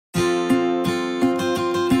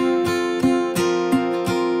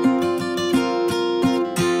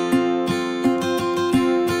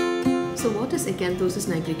Acanthosis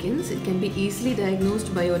nigricans. It can be easily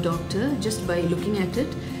diagnosed by your doctor just by looking at it.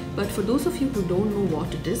 But for those of you who don't know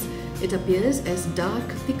what it is, it appears as dark,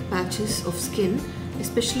 thick patches of skin,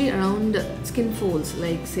 especially around skin folds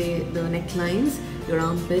like say the necklines, your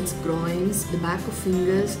armpits, groins, the back of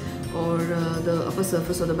fingers, or the upper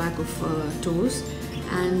surface or the back of toes.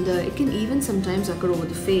 And it can even sometimes occur over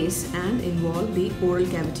the face and involve the oral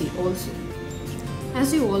cavity also.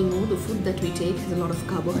 As you all know, the food that we take has a lot of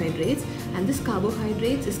carbohydrates, and this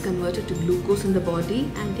carbohydrates is converted to glucose in the body,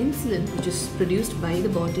 and insulin, which is produced by the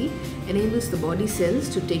body, enables the body cells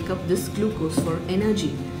to take up this glucose for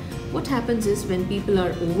energy. What happens is when people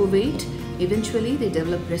are overweight, eventually they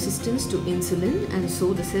develop resistance to insulin, and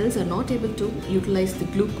so the cells are not able to utilize the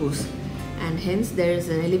glucose, and hence there is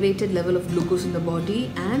an elevated level of glucose in the body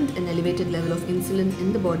and an elevated level of insulin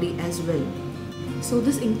in the body as well. So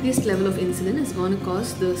this increased level of insulin is going to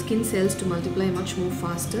cause the skin cells to multiply much more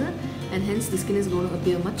faster, and hence the skin is going to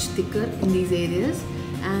appear much thicker in these areas,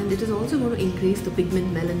 and it is also going to increase the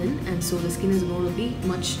pigment melanin, and so the skin is going to be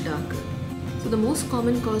much darker. So the most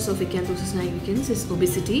common cause of Acanthosis nigricans is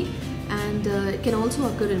obesity, and it can also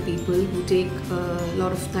occur in people who take a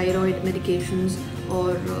lot of thyroid medications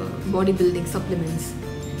or bodybuilding supplements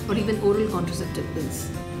or even oral contraceptive pills.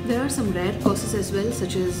 There are some rare causes as well,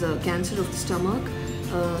 such as cancer of the stomach,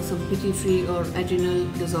 some pituitary or adrenal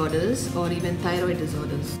disorders, or even thyroid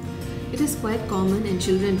disorders. It is quite common in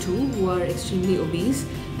children too who are extremely obese,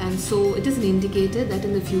 and so it is an indicator that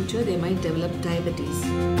in the future they might develop diabetes.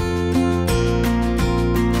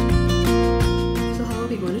 So how are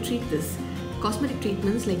we going to treat this? Cosmetic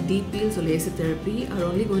treatments like deep peels or laser therapy are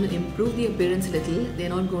only going to improve the appearance a little. They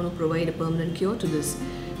are not going to provide a permanent cure to this.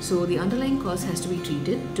 So the underlying cause has to be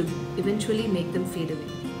treated to eventually make them fade away.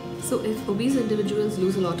 So if obese individuals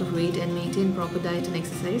lose a lot of weight and maintain proper diet and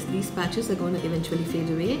exercise, these patches are going to eventually fade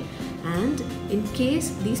away. And in case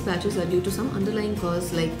these patches are due to some underlying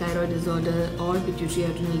cause like thyroid disorder or pituitary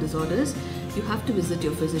adrenal disorders, you have to visit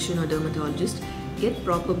your physician or dermatologist, get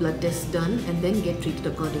proper blood tests done, and then get treated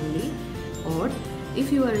accordingly. Or if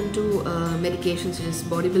you are into medications such as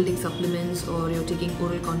bodybuilding supplements, or you're taking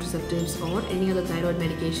oral contraceptives or any other thyroid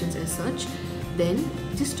medications as such, then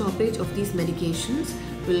just stoppage of these medications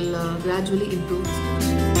will gradually improve this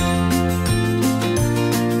condition.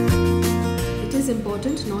 It is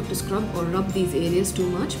important not to scrub or rub these areas too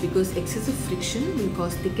much, because excessive friction will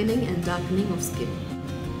cause thickening and darkening of skin.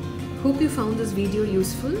 Hope you found this video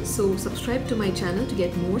useful, so subscribe to my channel to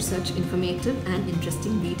get more such informative and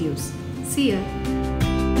interesting videos. See ya!